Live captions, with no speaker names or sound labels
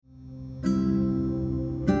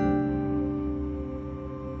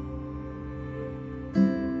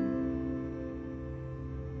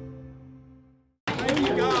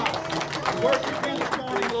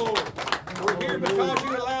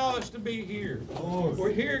here.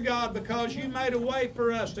 We're here, God, because you made a way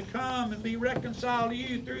for us to come and be reconciled to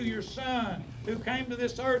you through your Son, who came to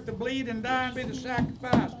this earth to bleed and die and be the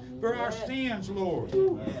sacrifice for our sins, Lord.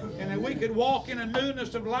 And that we could walk in a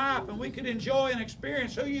newness of life and we could enjoy and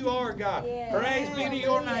experience who you are, God. Praise be to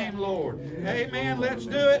your name, Lord. Amen. Let's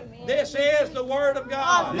do it. This is the Word of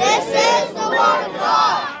God. This is the Word of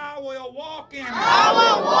God. I will walk in it. I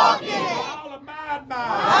will walk in it. I'll abide by it.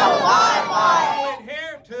 I'll abide by it. I'll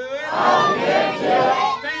adhere to it. I'll adhere to it.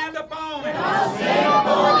 I'll stand upon it. I'll stand upon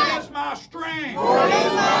For it is my strength. For it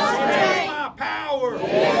is my strength. It is my power. It is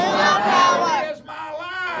my power. It is my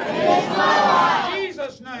life. It is my life. In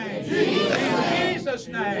Jesus' name. In Jesus'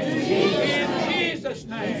 name. In Jesus'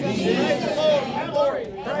 name. Praise the Lord. Lord,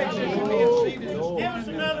 praise you for being seated this morning. Give us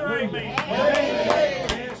another amen.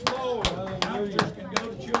 Yes, Lord. Youngsters can go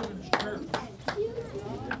to children's church.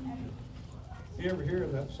 You ever hear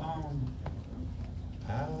that song?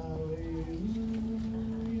 Hallelujah.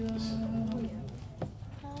 Hallelujah.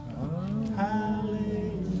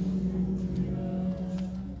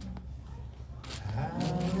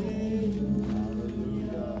 Hallelujah.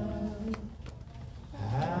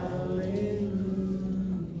 Hallelujah.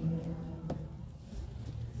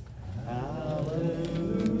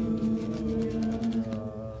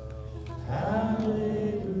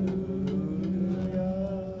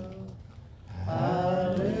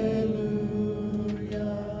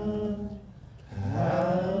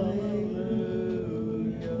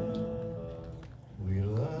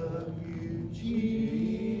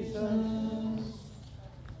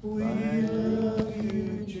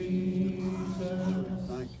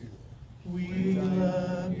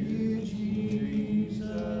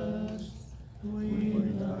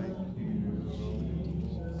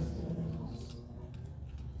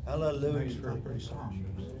 Makes for a pretty song.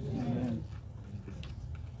 Amen.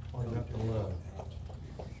 What about the love?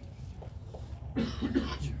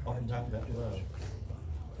 What about that love?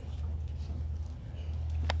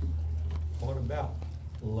 What about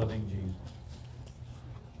loving Jesus?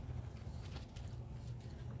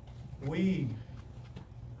 We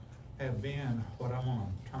have been what I want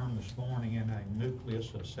to term this morning in a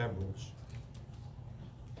nucleus of severals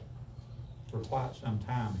for quite some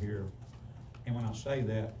time here. And when I say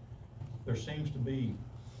that, there seems to be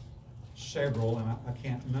several, and I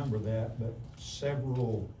can't remember that, but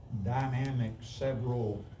several dynamics,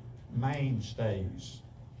 several mainstays,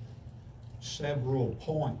 several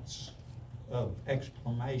points of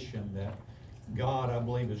exclamation that God, I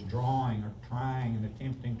believe, is drawing or trying and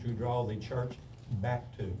attempting to draw the church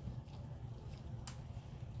back to.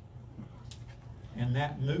 And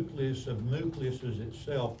that nucleus of nucleuses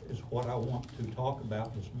itself is what I want to talk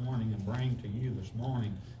about this morning and bring to you this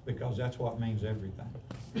morning, because that's what means everything.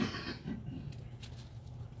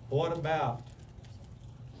 What about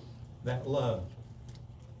that love?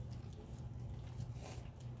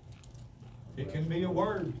 It can be a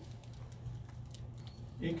word.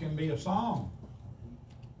 It can be a song.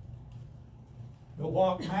 But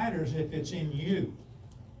what matters if it's in you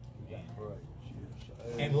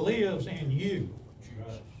and lives in you.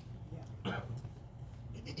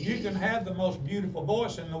 You can have the most beautiful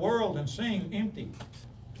voice in the world and sing empty.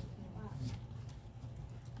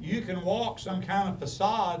 You can walk some kind of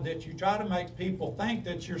facade that you try to make people think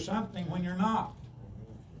that you're something when you're not.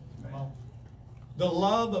 The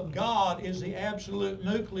love of God is the absolute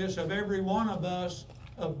nucleus of every one of us,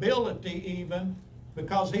 ability even,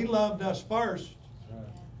 because He loved us first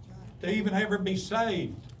to even ever be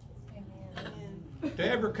saved, to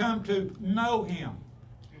ever come to know Him.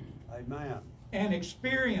 Amen. And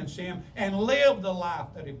experience Him and live the life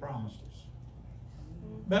that He promised us.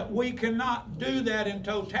 But we cannot do that in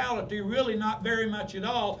totality, really not very much at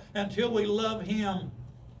all, until we love Him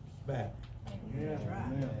back. Yeah.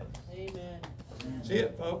 Amen. That's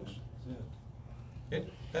it, folks.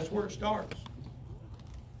 That's where it starts.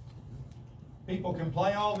 People can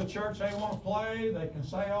play all the church they want to play. They can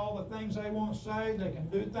say all the things they want to say. They can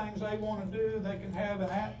do things they want to do. They can have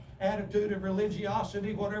an attitude of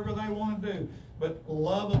religiosity, whatever they want to do. But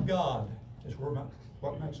love of God is what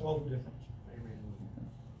makes all the difference.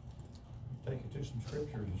 I'll take you to some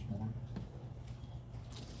scriptures this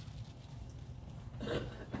morning.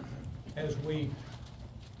 As we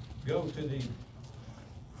go to the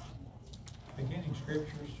beginning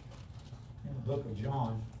scriptures in the book of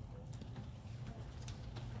John,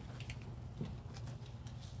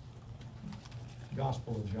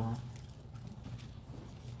 Gospel of John.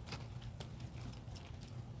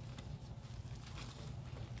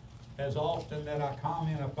 As often that I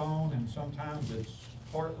comment upon, and sometimes it's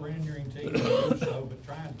heart-rendering to even do so, but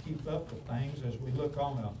trying to keep up with things as we look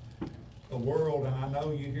on the world, and I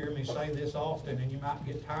know you hear me say this often and you might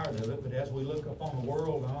get tired of it, but as we look upon the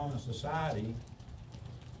world and on a society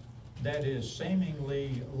that is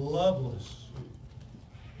seemingly loveless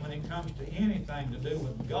when it comes to anything to do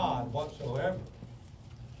with God whatsoever,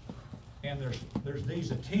 and there's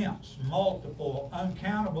these attempts, multiple,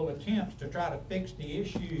 uncountable attempts to try to fix the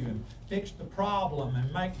issue and fix the problem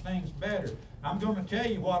and make things better. I'm going to tell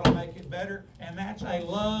you what will make it better, and that's a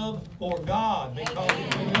love for God. Because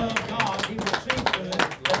if we love God, He will see to it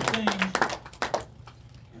that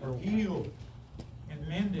things are healed and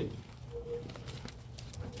mended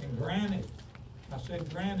and granted. I said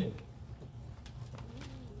granted.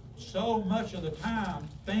 So much of the time,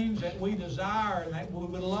 things that we desire and that we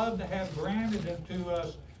would love to have granted unto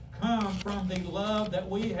us come from the love that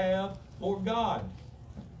we have for God.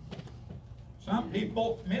 Some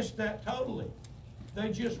people miss that totally.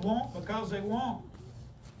 They just want because they want.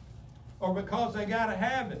 Or because they got to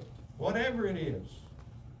have it. Whatever it is.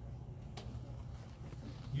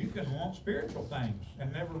 You can want spiritual things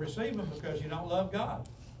and never receive them because you don't love God.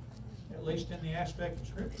 At least in the aspect of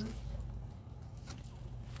Scriptures.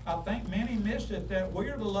 I think many miss it that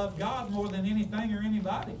we're to love God more than anything or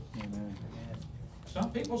anybody. Amen.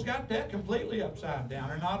 Some people's got that completely upside down,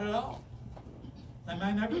 or not at all. They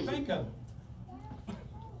may never think of it.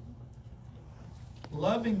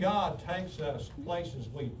 Loving God takes us places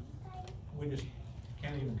we just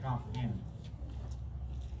can't even comprehend.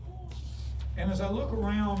 And as I look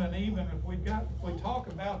around, and even if we talk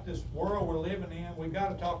about this world we're living in, we've got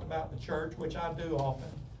to talk about the church, which I do often.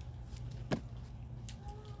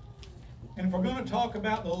 And if we're going to talk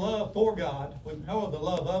about the love for God, we know the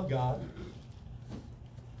love of God.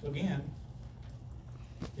 Again,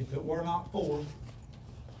 if it were not for,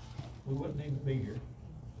 we wouldn't even be here.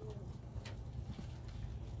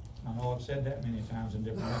 I know I've said that many times in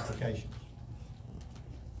different applications.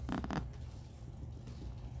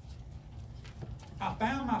 I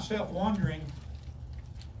found myself wondering,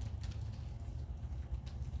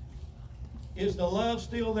 is the love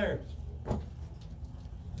still there?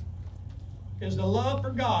 Is the love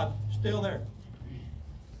for God still there?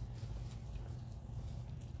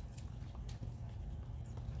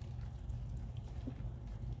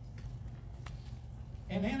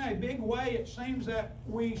 And in a big way, it seems that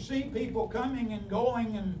we see people coming and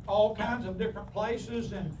going in all kinds of different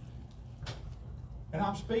places, and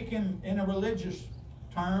I'm speaking in a religious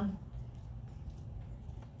term.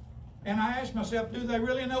 And I ask myself, do they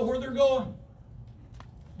really know where they're going?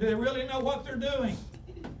 Do they really know what they're doing?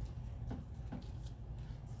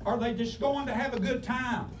 Are they just going to have a good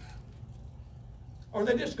time? Or are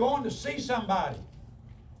they just going to see somebody?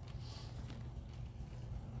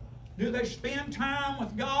 Do they spend time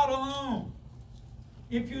with God alone?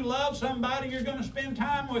 If you love somebody, you're going to spend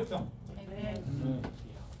time with them. Amen.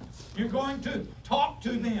 You're going to talk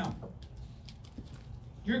to them.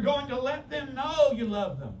 You're going to let them know you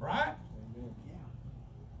love them, right?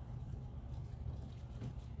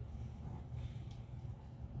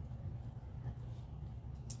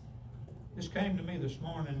 This came to me this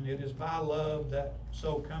morning. It is by love that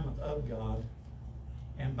so cometh of God,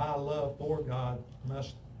 and by love for God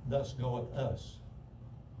must thus goeth us.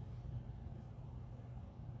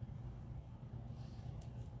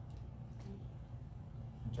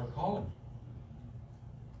 It's our calling.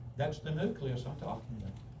 That's the nucleus I'm talking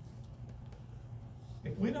about.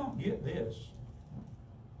 If we don't get this,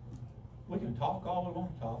 we can talk all we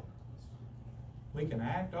want to talk. We can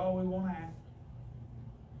act all we want to act.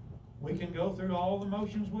 We can go through all the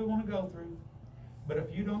motions we want to go through. But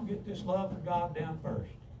if you don't get this love for God down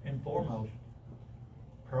first and foremost,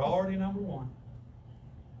 priority number one,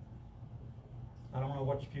 I don't know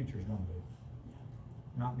what your future is going to be.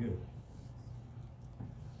 Not good.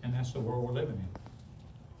 And that's the world we're living in.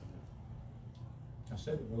 I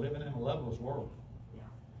said it, we're living in a loveless world.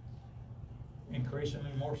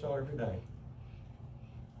 Increasingly more so every day.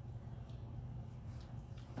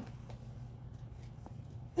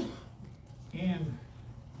 In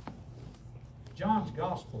John's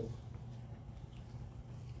Gospel,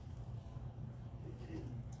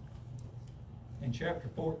 in chapter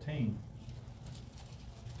 14,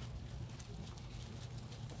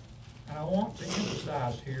 and I want to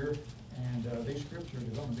emphasize here, and these scriptures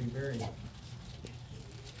are going to be very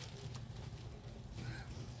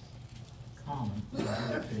common, I'll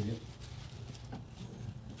give it to you.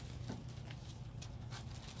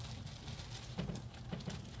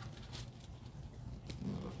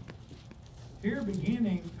 Here,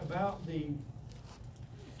 beginning about the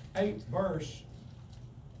 8th verse,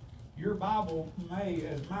 your Bible may,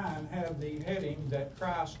 as mine, have the heading that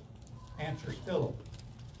Christ answers Philip.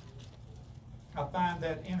 I find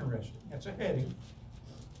that interesting. It's a heading.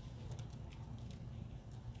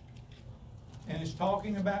 And it's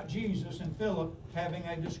talking about Jesus and Philip having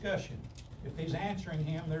a discussion. If he's answering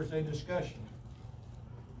him, there's a discussion.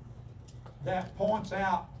 That points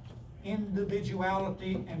out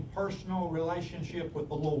individuality and personal relationship with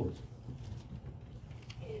the Lord.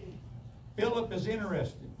 Philip is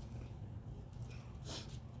interested.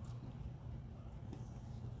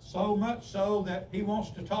 So much so that he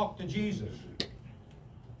wants to talk to Jesus.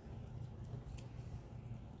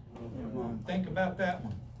 Think about that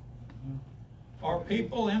one. Are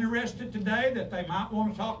people interested today that they might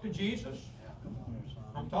want to talk to Jesus?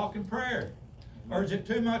 I'm talking prayer. Or is it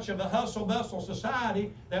too much of a hustle-bustle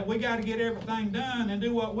society that we got to get everything done and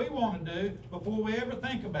do what we want to do before we ever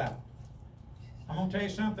think about it? I'm going to tell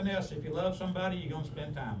you something else. If you love somebody, you're going to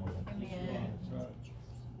spend time with them. Amen.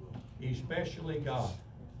 Especially God.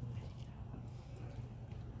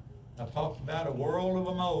 I talked about a world of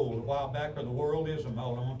a mole a while back, or the world is a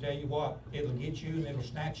mole. I'm going to tell you what, it'll get you and it'll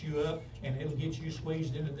snatch you up and it'll get you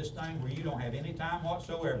squeezed into this thing where you don't have any time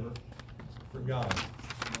whatsoever for God.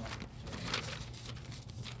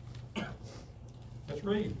 Let's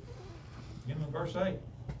read. Beginning with verse 8.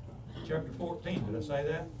 Chapter 14. Did I say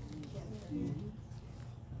that?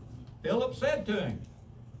 Philip said to him,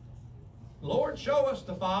 Lord, show us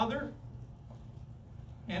the Father,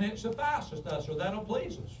 and it suffices us, or that'll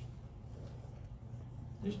please us.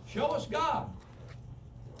 Just show us God.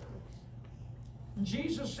 And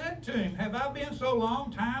Jesus said to him, have I been so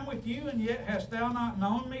long time with you, and yet hast thou not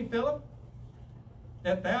known me, Philip?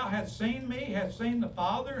 That thou hast seen me, hast seen the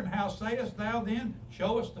Father, and how sayest thou then,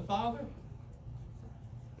 show us the Father?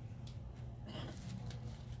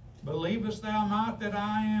 Believest thou not that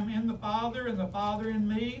I am in the Father, and the Father in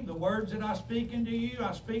me? The words that I speak unto you,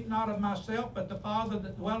 I speak not of myself, but the Father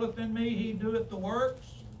that dwelleth in me, he doeth the works.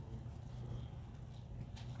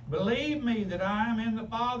 Believe me that I am in the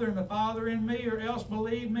Father, and the Father in me, or else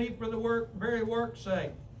believe me for the very work's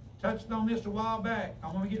sake. Touched on this a while back.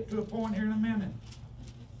 I want to get to a point here in a minute.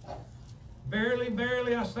 Verily,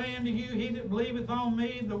 verily, I say unto you, he that believeth on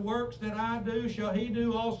me, the works that I do shall he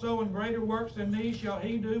do also, and greater works than these shall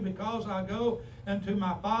he do, because I go unto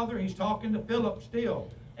my Father. He's talking to Philip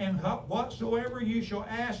still. And whatsoever you shall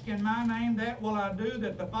ask in my name, that will I do,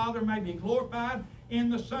 that the Father may be glorified in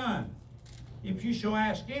the Son. If you shall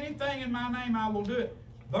ask anything in my name, I will do it.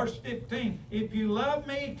 Verse 15, if you love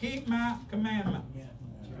me, keep my commandments.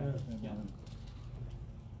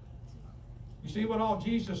 You see what all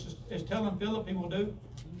Jesus is telling Philip he will do?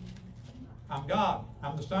 I'm God.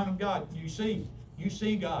 I'm the Son of God. You see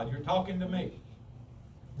God. You're talking to me.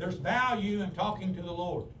 There's value in talking to the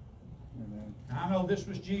Lord. And I know this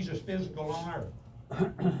was Jesus' physical on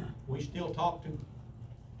earth. We still talk to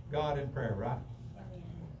God in prayer, right?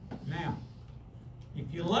 Now, if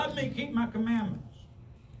you love me, keep my commandments.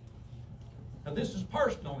 Now this is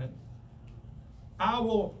personal. I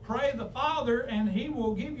will pray the Father, and he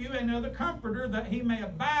will give you another comforter, that he may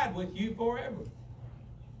abide with you forever.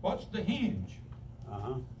 What's the hinge?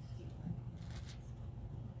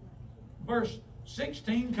 Verse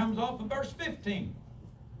 16 comes off of verse 15.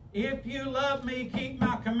 If you love me, keep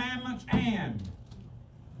my commandments, and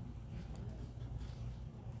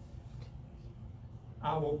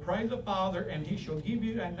I will pray the Father, and he shall give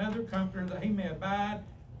you another comforter, that he may abide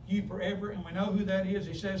you forever. And we know who that is.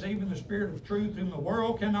 He says, even the Spirit of truth, whom the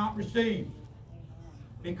world cannot receive,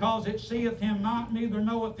 because it seeth him not, neither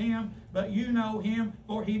knoweth him, but you know him,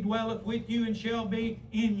 for he dwelleth with you and shall be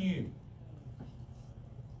in you.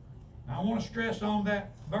 Now, I want to stress on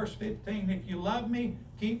that verse 15. If you love me,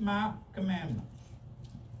 keep my commandments.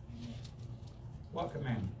 What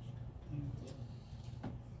commandments?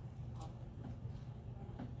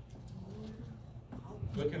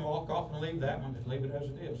 We can walk off and leave that one, just leave it as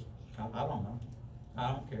it is. I don't know.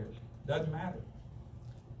 I don't care. Doesn't matter.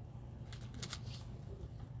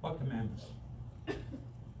 What commandments? Getting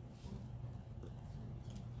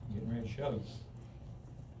ready to show you.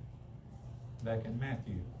 Back in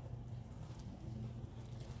Matthew.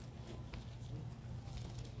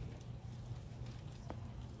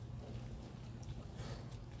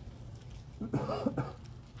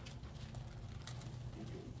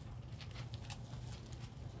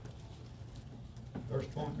 Verse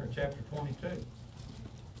 20, or chapter 22.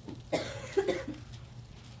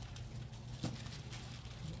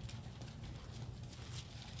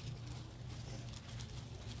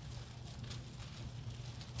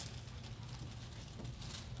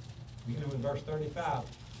 Beginning with verse 35.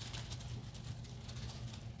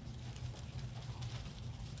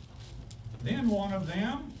 Then one of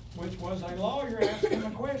them, which was a lawyer, asked him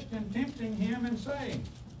a question, tempting him and saying,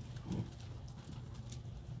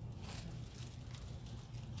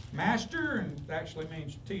 Master, and it actually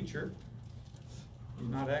means teacher. He's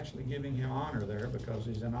not actually giving him honor there because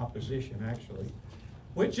he's in opposition, actually.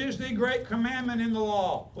 Which is the great commandment in the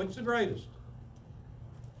law? What's the greatest?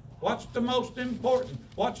 What's the most important?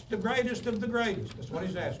 What's the greatest of the greatest? That's what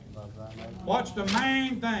he's asking. What's the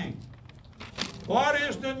main thing? What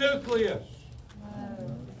is the nucleus?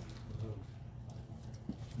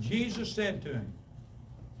 Jesus said to him,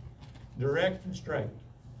 direct and straight.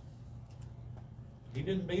 He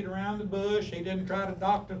didn't beat around the bush. He didn't try to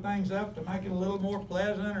doctor things up to make it a little more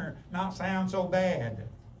pleasant or not sound so bad.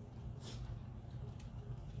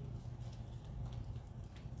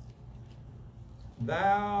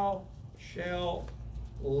 Thou shalt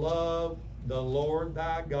love the Lord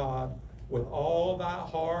thy God with all thy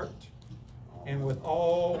heart and with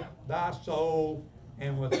all thy soul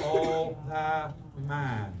and with all thy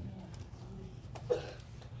mind.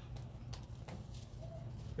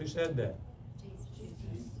 Who said that?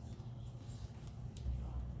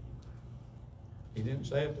 He didn't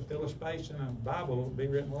say it to fill a space in a Bible. It will be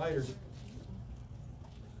written later.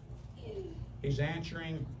 He's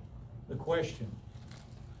answering the question.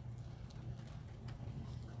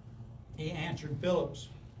 He answered Philip's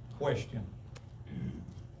question.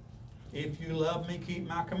 If you love me, keep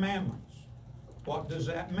my commandments. What does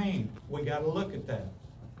that mean? We got to look at that.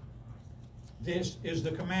 This is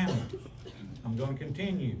the commandment. I'm going to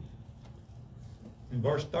continue. In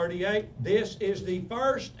verse 38, this is the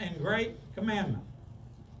first and great commandment.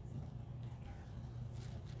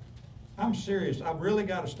 I'm serious. I've really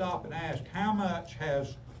got to stop and ask, how much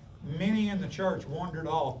has many in the church wandered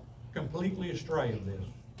off completely astray of this?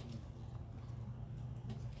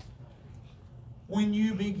 When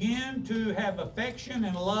you begin to have affection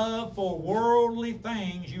and love for worldly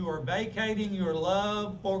things, you are vacating your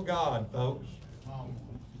love for God, folks.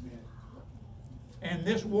 And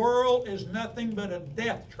this world is nothing but a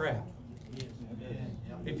death trap.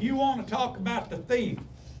 If you want to talk about the thief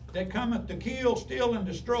that cometh to kill, steal, and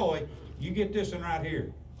destroy, you get this one right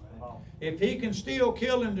here. If he can steal,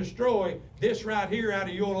 kill, and destroy this right here out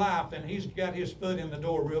of your life, then he's got his foot in the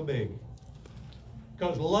door real big.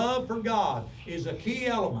 Because love for God is a key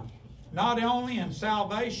element, not only in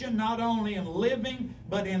salvation, not only in living,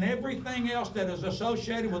 but in everything else that is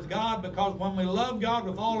associated with God. Because when we love God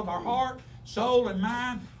with all of our heart, soul, and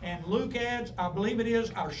mind, and Luke adds, I believe it is,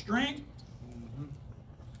 our strength,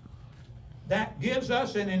 that gives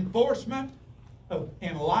us an enforcement of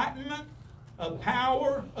enlightenment, of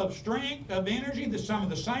power, of strength, of energy. Some of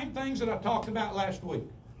the same things that I talked about last week.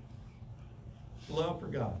 Love for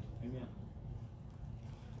God. Amen.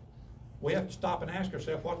 We have to stop and ask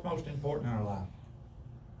ourselves what's most important in our life.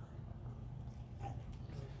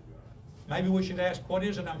 Maybe we should ask, what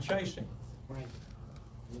is it I'm chasing? Right.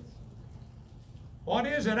 Yes. What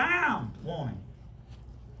is it I'm wanting?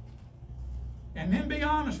 And then be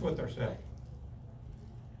honest with ourselves.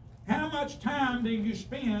 How much time do you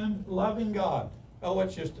spend loving God? Oh,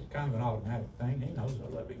 it's just kind of an automatic thing. He knows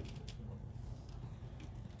I love him.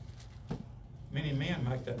 Many men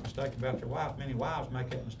make that mistake about their wife. Many wives make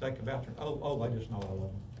that mistake about their, they just know I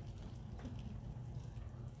love them.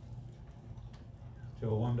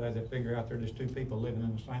 Till one day they figure out they're just two people living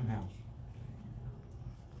in the same house.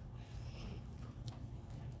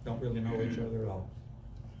 Don't really know each other at all.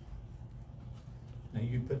 Now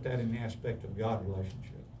you put that in the aspect of God relationship.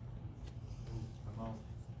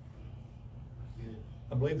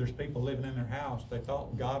 I believe there's people living in their house. They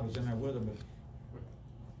thought God was in there with them, but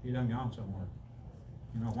he done gone somewhere.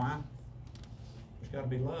 You know why? There's got to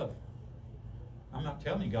be love. I'm not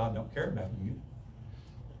telling you God don't care about you.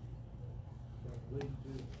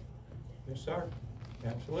 Yes, sir.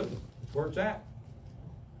 Absolutely. That's where it's at.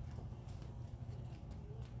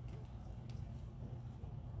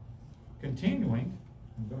 Continuing,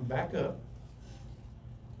 I'm going to back up.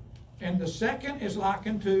 And the second is like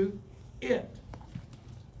unto it.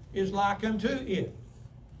 Is like unto it.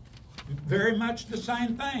 Very much the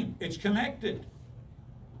same thing. It's connected.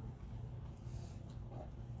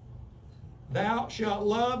 Thou shalt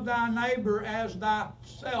love thy neighbor as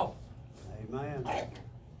thyself. Amen.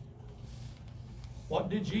 What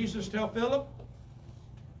did Jesus tell Philip?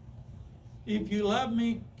 If you love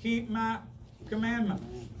me, keep my commandments.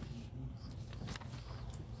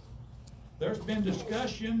 There's been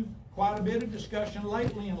discussion, quite a bit of discussion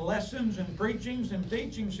lately in lessons and preachings and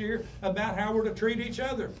teachings here about how we're to treat each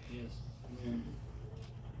other. Yes. Amen.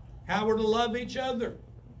 How we're to love each other.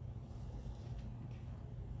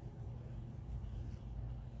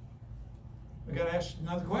 We got to ask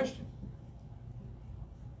another question.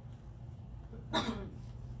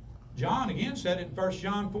 John again said it in 1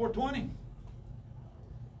 John 4:20.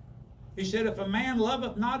 He said, if a man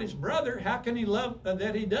loveth not his brother, how can he love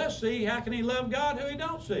that he does see? How can he love God who he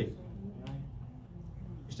don't see?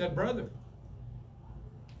 He said, brother.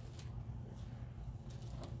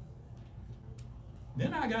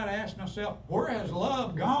 Then I got to ask myself, where has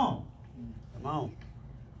love gone? Come on.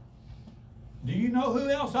 Do you know who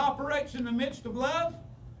else operates in the midst of love?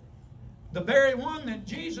 The very one that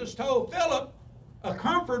Jesus told Philip a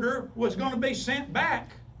comforter was going to be sent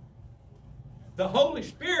back. The Holy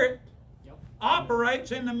Spirit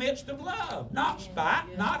operates in the midst of love. Not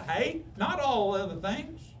spite, not hate, not all other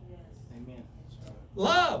things. Amen.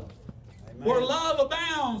 Love. Amen. Where love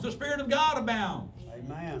abounds, the Spirit of God abounds.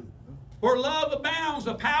 Amen. Where love abounds,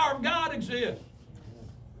 the power of God exists.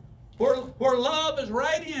 Where love is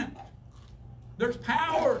radiant, there's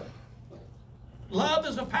power. Love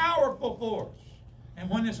is a powerful force. And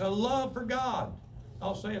when it's a love for God,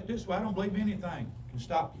 I'll say it this way, I don't believe anything can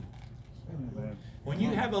stop you. When you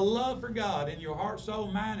have a love for God in your heart,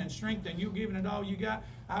 soul, mind, and strength, and you're giving it all you got,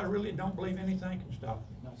 I really don't believe anything can stop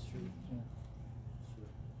you. That's true.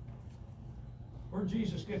 Where did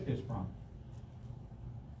Jesus get this from?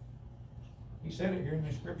 He said it here in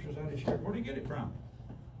the scriptures I just shared. Where did he get it from?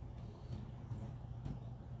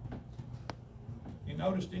 You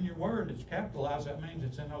noticed in your word it's capitalized. That means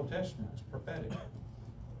it's in Old Testament. It's prophetic.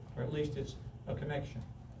 Or at least it's a connection.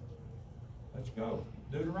 Let's go.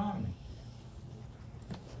 Deuteronomy.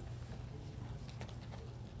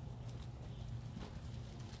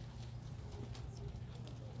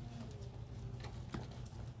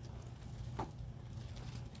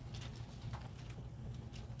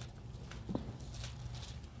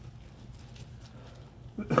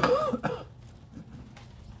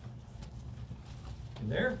 You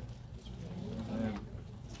there?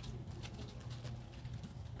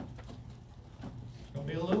 It's going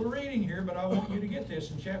to be a little reading here, but I want you to get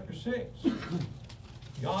this in chapter 6.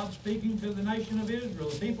 God speaking to the nation of Israel,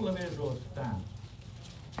 the people of Israel at the time.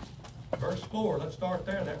 Verse 4, let's start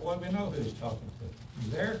there. That way we know who he's talking to.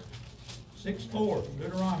 You there? 6:4 from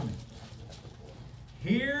Deuteronomy.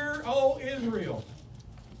 Hear, O Israel,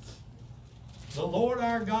 the Lord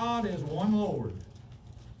our God is one Lord.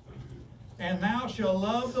 And thou shalt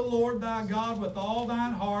love the Lord thy God with all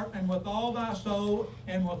thine heart, and with all thy soul,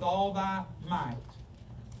 and with all thy might.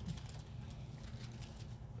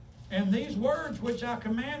 And these words which I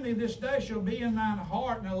command thee this day shall be in thine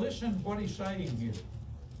heart. Now listen to what he's saying here.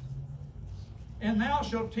 And thou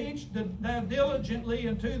shalt teach thou diligently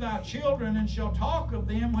unto thy children, and shalt talk of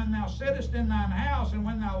them when thou sittest in thine house, and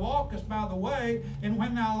when thou walkest by the way, and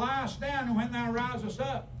when thou liest down, and when thou risest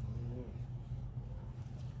up.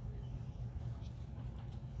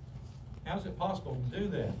 How's it possible to do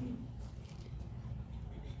that?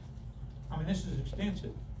 I mean, this is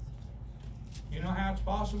extensive. You know how it's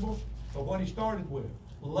possible? But what he started with.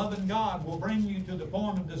 Loving God will bring you to the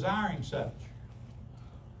point of desiring such.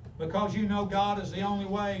 Because you know God is the only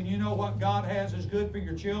way, and you know what God has is good for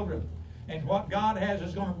your children. And what God has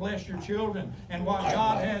is going to bless your children. And what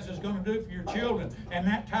God has is going to do for your children. And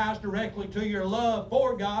that ties directly to your love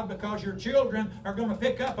for God, because your children are going to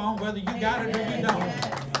pick up on whether you got it or you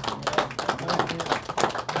don't.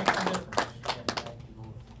 Makes a difference.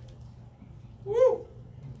 Woo!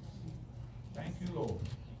 Thank you, Lord.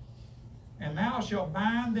 And thou shalt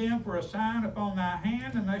bind them for a sign upon thy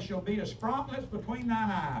hand, and they shall be as frontlets between thine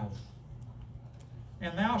eyes.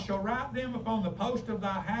 And thou shalt write them upon the post of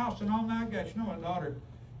thy house and on thy gates. You know, my daughter,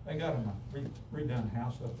 they got a redone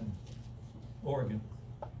house up in Oregon.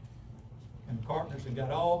 And the carpenters have got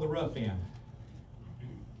all the rough in.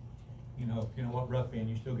 You know, if you know what rough in,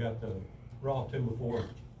 you still got the raw 2x4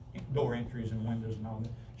 door entries and windows and all that.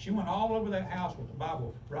 She went all over that house with the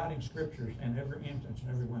Bible, writing scriptures in every entrance and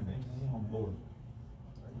every window on board.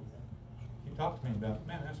 She talked to me about it.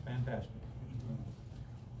 Man, that's fantastic.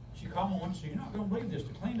 She called me once and said, "You're not going to believe this.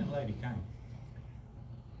 The cleaning lady came."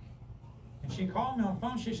 And she called me on the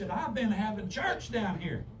phone. She said, "I've been having church down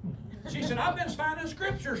here." She said, "I've been finding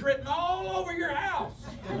scriptures written all over your house."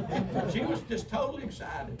 She was just totally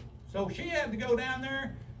excited. So she had to go down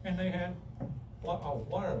there, and they had what a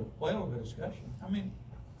whale of a discussion. I mean,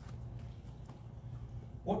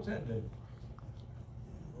 what's that do?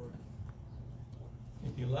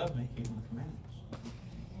 If you love me, keep my commandments.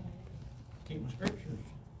 Keep my scriptures.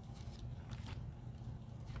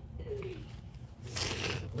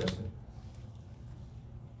 Listen.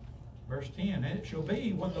 Verse 10, "And it shall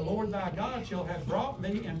be, when the Lord thy God shall have brought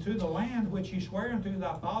thee into the land which he sware unto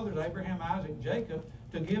thy fathers, Abraham, Isaac, Jacob,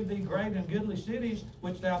 to give thee great and goodly cities,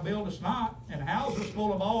 which thou buildest not, and houses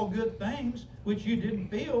full of all good things, which you didn't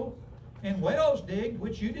build, and wells digged,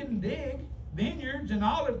 which you didn't dig, vineyards and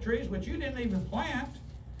olive trees, which you didn't even plant,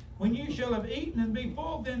 When you shall have eaten and be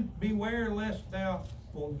full, then beware lest thou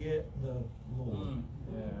forget the Lord,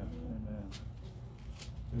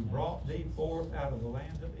 who brought thee forth out of the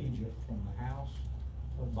land of Egypt from the house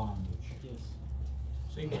of bondage. Yes.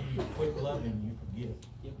 See, when you quit loving, you forget.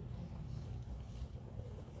 Yep.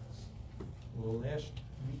 Lest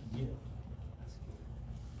you forget.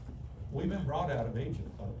 We've been brought out of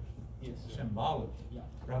Egypt, folks. Yes, sir. Symbolically. Yeah.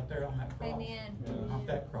 Right there on that cross. Amen. Not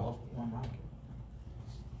that cross, but one like it.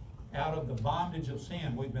 Out of the bondage of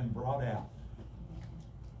sin, we've been brought out.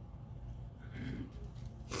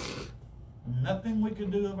 Nothing we can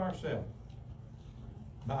do of ourselves.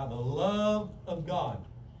 By the love of God.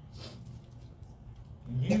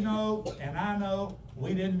 And you know, and I know,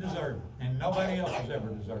 we didn't deserve it. And nobody else has ever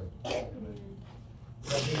deserved it.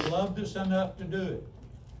 But He loved us enough to do it.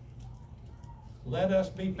 Let us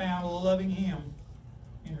be found loving Him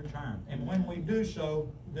in return. And when we do so,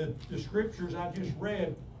 the scriptures I just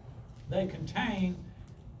read, they contain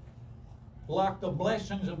like the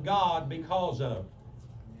blessings of God because of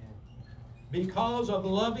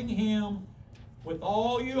loving Him with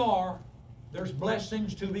all you are. There's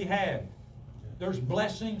blessings to be had. There's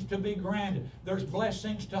blessings to be granted. There's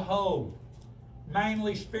blessings to hold,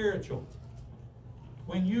 mainly spiritual.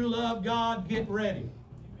 When you love God, get ready.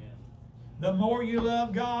 The more you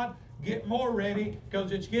love God, get more ready,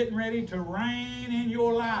 because it's getting ready to rain in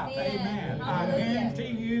your life. Amen. Amen. I Hallelujah. guarantee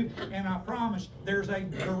you, and I promise, there's a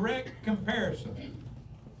direct comparison.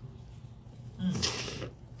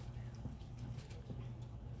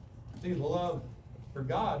 See, the love for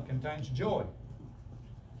God contains joy.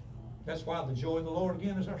 That's why the joy of the Lord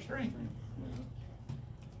again is our strength.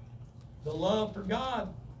 The love for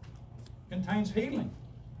God contains healing.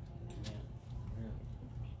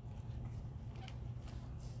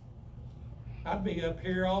 I'd be up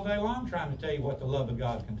here all day long trying to tell you what the love of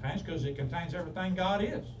God contains, because it contains everything God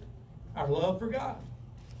is. Our love for God.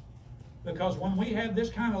 Because when we have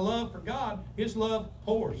this kind of love for God, His love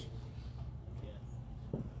pours.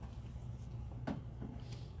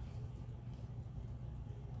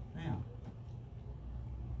 Now,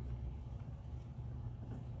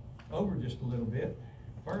 over just a little bit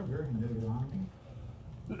further in Deuteronomy.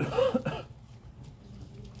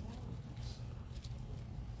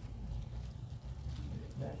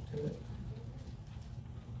 Back to it.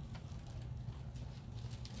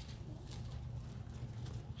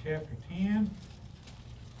 Chapter 10,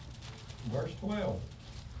 verse 12.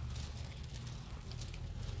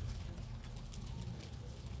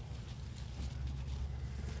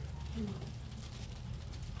 I'm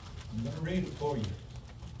going to read it for you.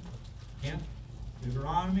 Again,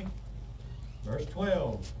 Deuteronomy, verse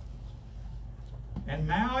 12. And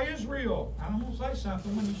now Israel, I'm going to say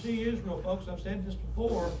something when you see Israel, folks. I've said this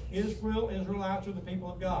before. Israel, Israelites are the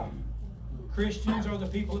people of God. Christians are the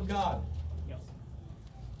people of God.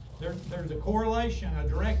 There's a correlation, a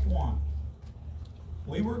direct one.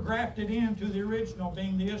 We were grafted into the original,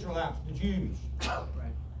 being the Israelites, the Jews,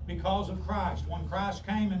 because of Christ. When Christ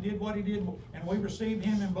came and did what He did, and we received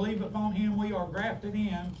Him and believed upon Him, we are grafted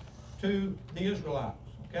in to the Israelites.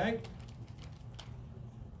 Okay?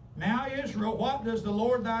 Now, Israel, what does the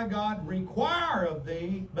Lord thy God require of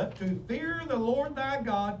thee, but to fear the Lord thy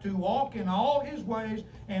God, to walk in all His ways,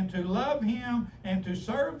 and to love Him, and to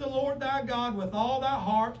serve the Lord thy God with all thy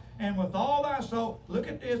heart and with all thy soul. Look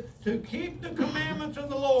at this. To keep the commandments of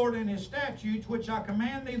the Lord and His statutes, which I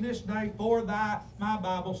command thee this day for thy, my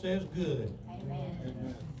Bible says, good.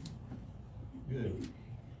 Amen. Good.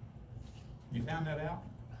 You found that out?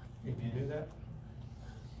 If you do that?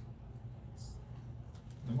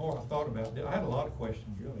 The more I thought about it, I had a lot of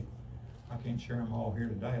questions, really. I can't share them all here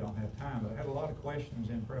today. I don't have time, but I had a lot of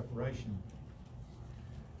questions in preparation.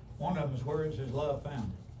 One of them is, where is His love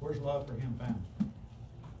found? Where's love for Him found?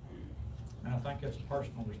 And I think that's a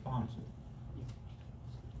personal response that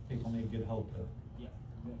people need to get a hold of. Yeah.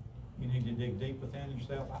 You need to dig deep within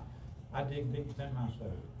yourself. I dig deep within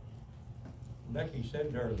myself. Becky said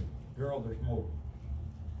it earlier, girl, there's more.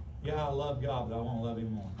 Yeah, I love God, but I want to love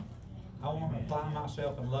Him more. I want to apply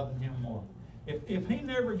myself in loving Him more. If He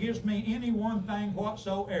never gives me any one thing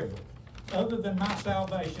whatsoever, other than my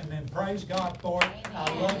salvation, then praise God for it.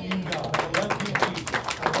 I love you, God. I love you, Jesus.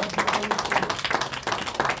 I love you, Holy Spirit.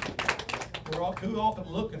 We're all too often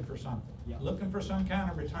looking for something, looking for some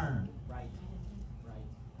kind of return. Right.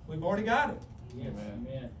 We've already got it. Yes.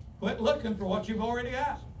 Amen. Quit looking for what you've already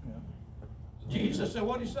got. Jesus said,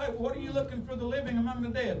 what did He say? What are you looking for the living among the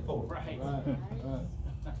dead for? Right.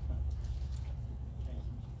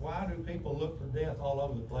 Why do people look for death all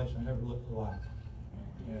over the place and never look for life?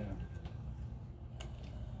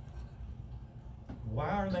 Why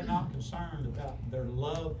are they not concerned about their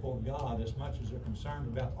love for God as much as they're concerned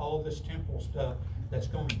about all this temporal stuff that's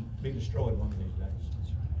going to be destroyed one of these days?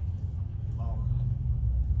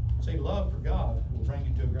 See, love for God will bring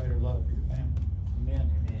you to a greater love for your family. Amen.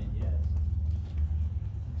 Amen. Yes.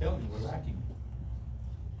 I'm telling you, we're lacking.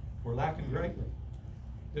 We're lacking greatly.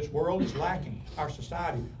 This world is lacking. Our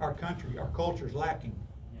society, our country, our culture is lacking.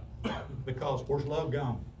 Because where's love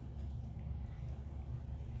gone?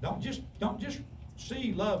 Don't just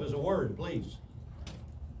see love as a word, please.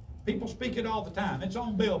 People speak it all the time. It's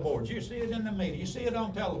on billboards. You see it in the media. You see it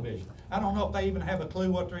on television. I don't know if they even have a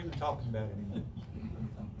clue what they're even talking about anymore.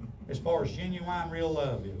 As far as genuine, real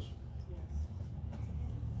love is.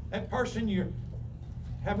 That person you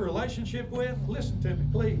have a relationship with, listen to me,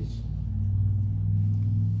 please.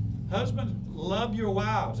 Husbands, love your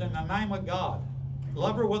wives in the name of God.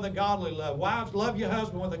 Love her with a godly love. Wives, love your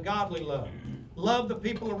husband with a godly love. Love the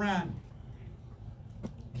people around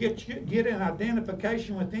you. Get an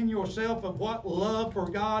identification within yourself of what love for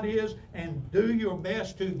God is and do your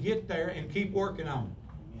best to get there and keep working on it.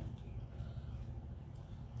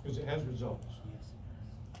 Because it has results.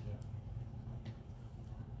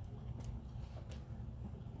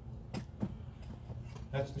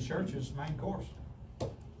 That's the church's main course.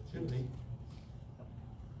 Should be.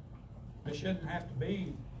 There shouldn't have to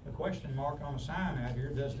be a question mark on a sign out here.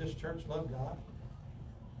 Does this church love God?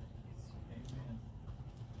 Amen.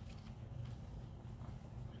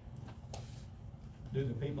 Do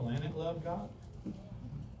the people in it love God?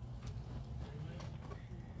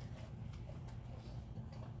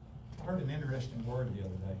 I heard an interesting word the other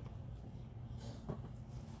day.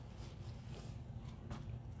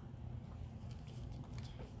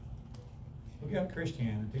 We got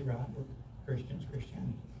Christianity, right? We're Christians,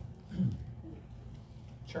 Christianity.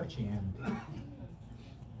 Churchianity.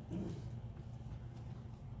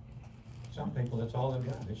 Some people, that's all they've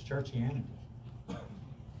got. It's churchianity.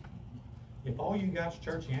 If all you got's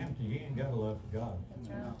churchianity, you ain't got a love for God.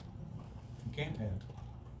 You can't have it.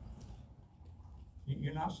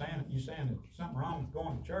 You're not saying it. You're saying that something wrong with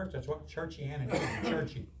going to church. That's what churchianity is.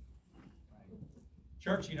 Churchy.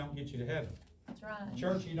 Churchy don't get you to heaven. That's right.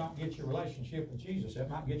 Churchy don't get your relationship with Jesus. That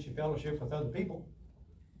might get you fellowship with other people.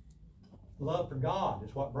 Love for God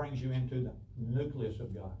is what brings you into the nucleus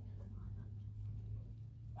of God.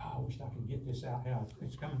 Oh, I wish I could get this out.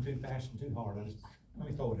 It's coming too fast and too hard. Let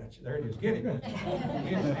me throw it at you. There it is. Get it. Get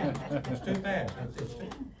it, man. It's too fast. It's too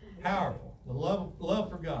powerful. The love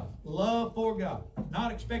for God. Love for God.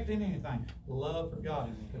 Not expecting anything. Love for God.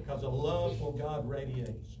 Because the love for God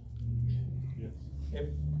radiates.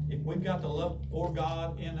 If we've got the love for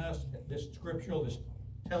God in us, this scriptural is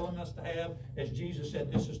telling us to have, as Jesus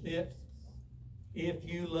said, this is it. If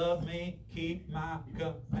you love me, keep my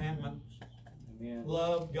commandments. Amen.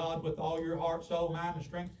 Love God with all your heart, soul, mind, and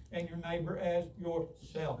strength, and your neighbor as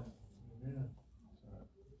yourself. Amen.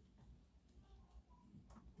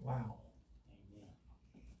 Wow.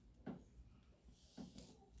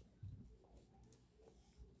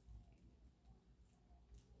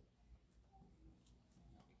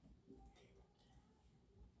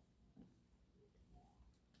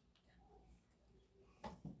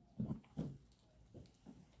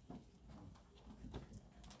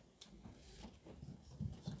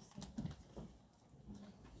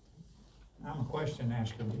 I'm a question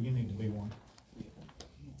asker, but you need to be one.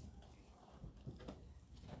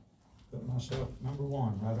 Put myself number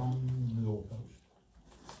one right on the doorpost.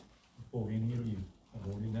 Before any of you, I've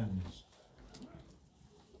already done this.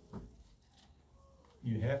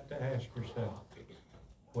 You have to ask yourself,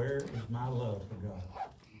 where is my love for God?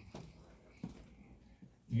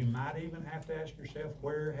 You might even have to ask yourself,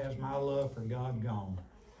 where has my love for God gone?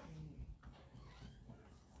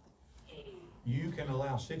 You can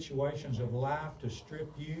allow situations of life to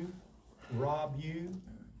strip you, rob you,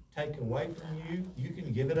 take away from you. You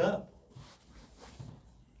can give it up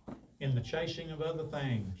in the chasing of other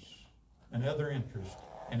things and other interests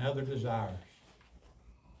and other desires.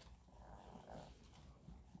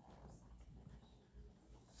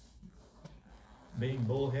 Being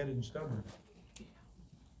bullheaded and stubborn.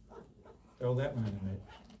 Throw that one in the mix.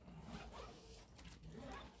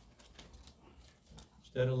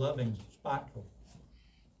 Instead of loving, spiteful,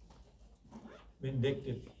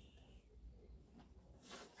 vindictive,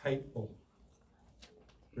 hateful.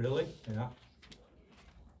 Really? Yeah.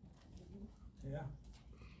 Yeah.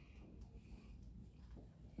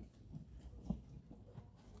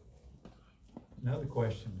 Another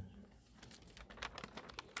question.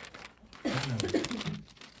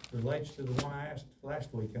 Relates to the one I asked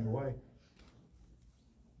last week in a way.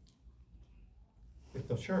 If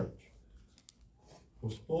the church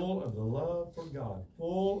was full of the love for God.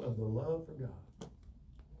 Full of the love for God.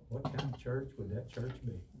 What kind of church would that church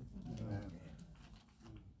be?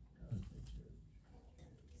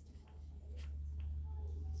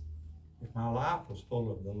 If my life was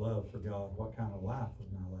full of the love for God, what kind of life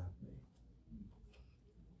would my life be?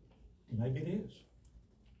 Maybe it is.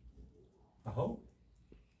 I hope.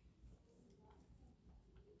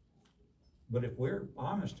 But if we're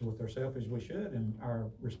honest with ourselves as we should, and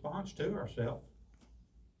our response to ourselves,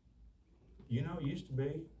 used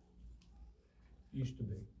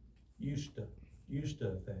to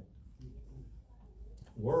affect.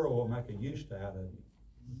 The world will make a used to out of you.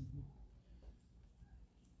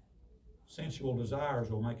 Sensual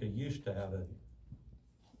desires will make a used to out of you.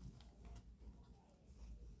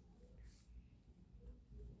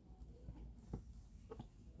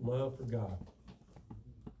 Love for God.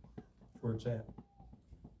 That's where it's at.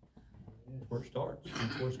 That's where it starts.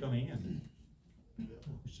 That's where it's going to end. You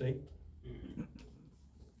see? That's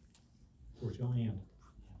where it's going to end.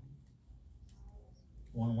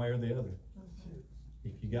 One way or the other.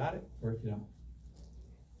 If you got it or if you don't.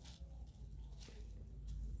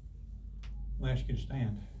 I'll ask you to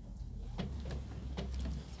stand.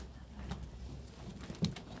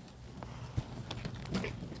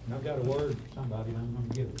 And I've got a word for somebody, and I'm going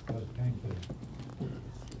to give it because it came to me.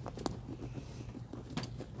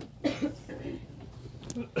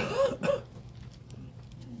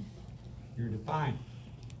 You're defiant.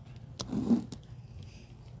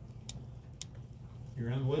 You're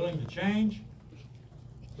unwilling to change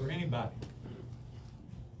for anybody,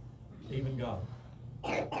 even God.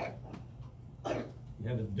 You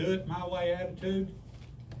have a do it my way attitude,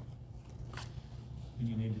 and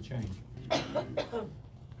you need to change.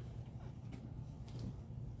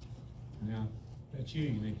 Now, that's you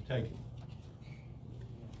need to take it.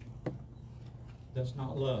 That's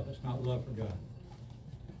not love. That's not love for God.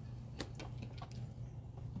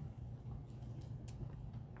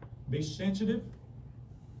 Be sensitive.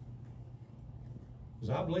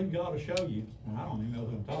 Because I believe God will show you, and I don't even know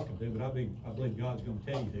who I'm talking to, but I believe God's going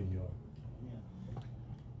to tell you who you are.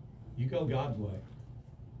 You go God's way.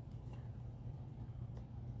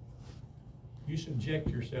 You subject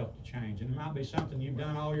yourself to change. And it might be something you've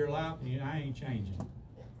done all your life and I ain't changing.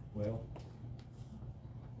 Well,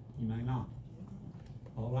 you may not.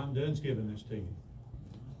 All I'm doing is giving this to you.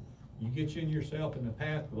 You get yourself in the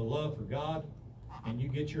path of a love for God, and you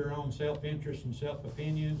get your own self-interest and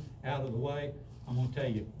self-opinion out of the way, I'm going to tell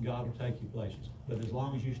you, God will take you places. But as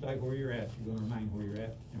long as you stay where you're at, you're going to remain where you're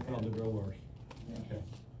at and probably grow worse. Okay.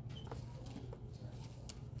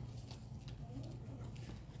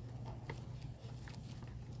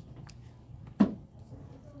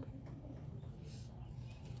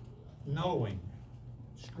 Knowing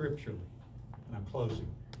scripturally, and I'm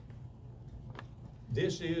closing.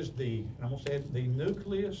 This is I'm going to say it, the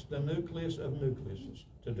nucleus of nucleuses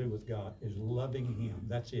to do with God is loving Him.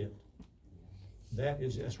 That's it.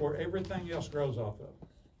 That's where everything else grows off of.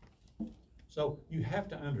 So you have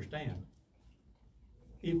to understand,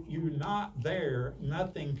 if you're not there,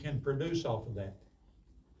 nothing can produce off of that.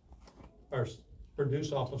 Or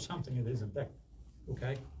produce off of something that isn't there.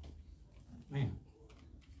 Okay? Man.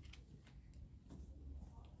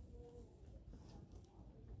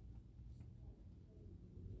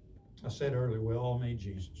 I said earlier, we all need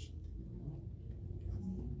Jesus.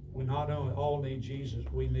 We not only all need Jesus,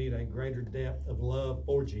 we need a greater depth of love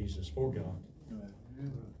for Jesus, for God.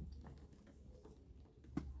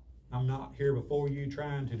 I'm not here before you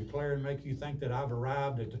trying to declare and make you think that I've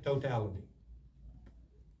arrived at the totality.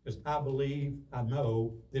 Because I believe, I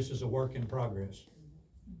know, this is a work in progress.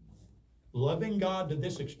 Loving God to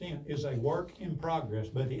this extent is a work in progress,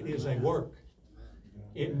 but it is a work.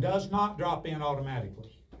 It does not drop in automatically.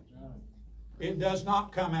 It does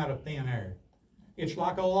not come out of thin air. It's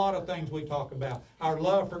like a lot of things we talk about. Our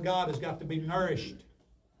love for God has got to be nourished,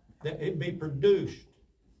 that it be produced,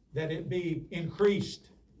 that it be increased.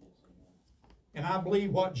 And I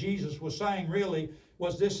believe what Jesus was saying really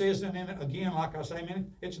was this isn't in, again, like I say,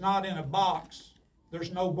 it's not in a box.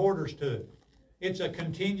 There's no borders to it. It's a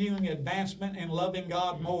continuing advancement in loving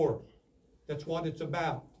God more. That's what it's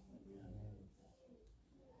about.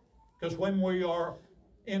 Because when we are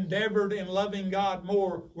endeavored in loving God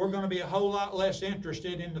more, we're going to be a whole lot less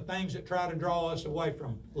interested in the things that try to draw us away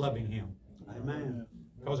from loving Him. Amen.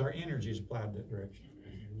 Because our energy is applied that direction.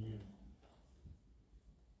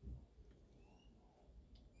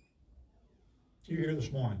 You're here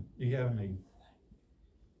this morning. Do you have a need?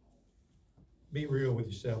 Be real with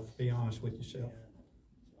yourself. Be honest with yourself.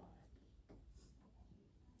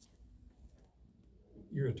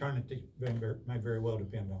 Your eternity may very well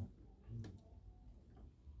depend on it.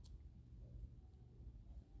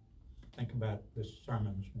 think about this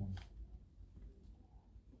sermon this morning?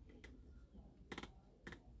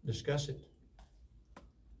 Discuss it.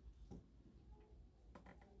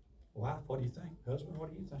 Wife, what do you think? Husband,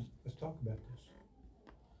 what do you think? Let's talk about this.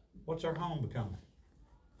 What's our home becoming?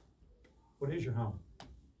 What is your home?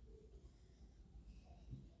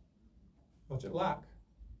 What's it like?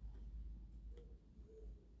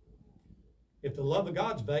 If the love of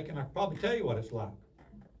God's vacant, I can probably tell you what it's like.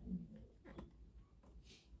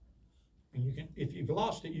 And you can, if you've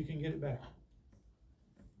lost it, you can get it back.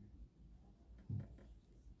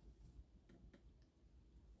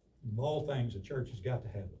 Of all things, the church has got to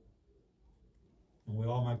have it. And we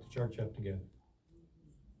all make the church up together.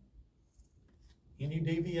 Any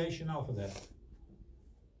deviation off of that,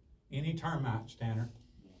 any termites, Tanner,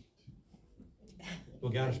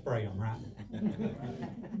 we got to spray them, right?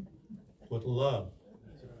 With love.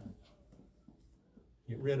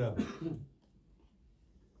 Get rid of it.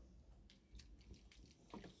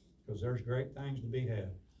 Because there's great things to be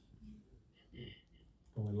had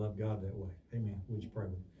when we love God that way. Amen. Would you pray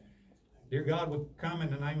with me? Dear God, we come in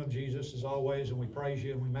the name of Jesus as always, and we praise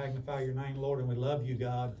you and we magnify your name, Lord, and we love you,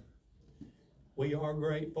 God. We are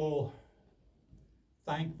grateful,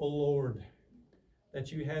 thankful, Lord,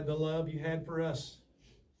 that you had the love you had for us,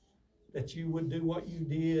 that you would do what you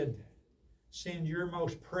did, send your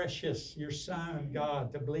most precious, your Son,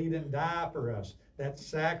 God, to bleed and die for us. That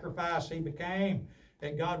sacrifice he became,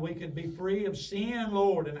 that God, we could be free of sin,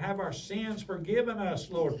 Lord, and have our sins forgiven us,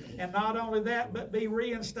 Lord. And not only that, but be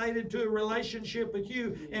reinstated to a relationship with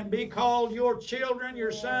you and be called your children,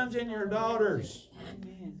 your sons and your daughters.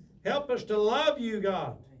 Help us to love you,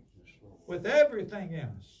 God, with everything in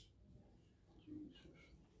us.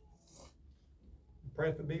 I pray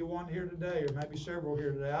if there be one here today, or maybe several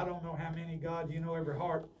here today. I don't know how many, God, you know every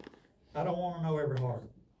heart. I don't want to know every heart.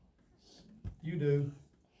 You do.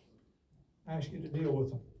 I ask you to deal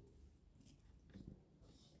with them.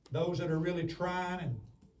 Those that are really trying and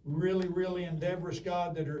really, really endeavorous,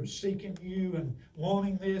 God, that are seeking you and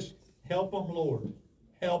wanting this, help them, Lord.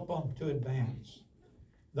 Help them to advance.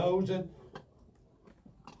 Those that,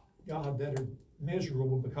 God, that are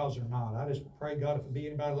miserable because they're not. I just pray, God, if there be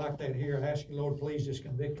anybody like that here, I ask you, Lord, please just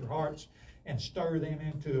convict their hearts and stir them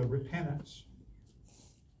into a repentance,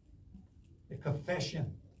 a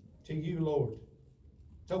confession to you, Lord.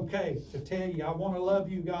 It's okay to tell you, I want to love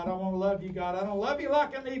you, God. I want to love you, God. I don't love you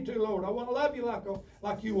like I need to, Lord. I want to love you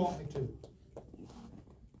like you want me to.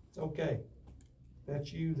 It's okay. If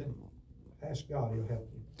that's you, then ask God. He'll help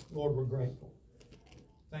you. Lord, we're grateful.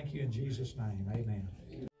 Thank you in Jesus' name.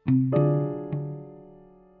 Amen.